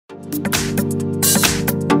Here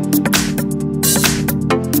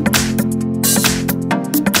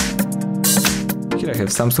I have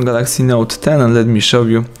Samsung Galaxy Note 10 and let me show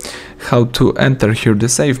you how to enter here the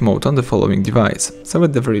safe mode on the following device. So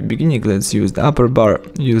at the very beginning, let's use the upper bar,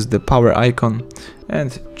 use the power icon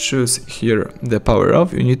and choose here the power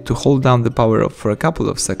off. You need to hold down the power off for a couple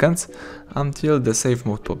of seconds until the safe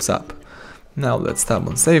mode pops up. Now let's tap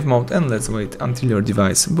on safe mode and let's wait until your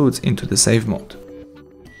device boots into the safe mode.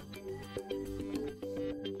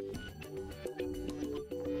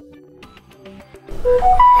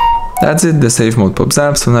 That's it, the safe mode pops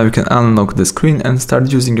up, so now you can unlock the screen and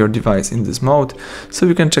start using your device in this mode, so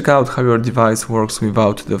you can check out how your device works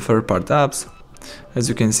without the third-party apps. As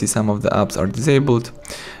you can see, some of the apps are disabled,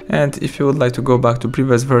 and if you would like to go back to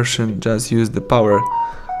previous version, just use the power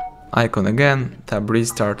icon again, tap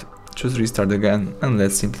restart, choose restart again, and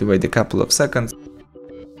let's simply wait a couple of seconds.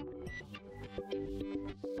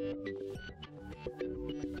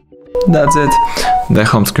 That's it, the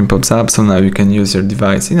home screen pops up, so now you can use your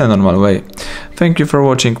device in a normal way. Thank you for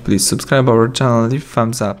watching, please subscribe our channel, leave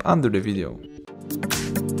thumbs up under the video.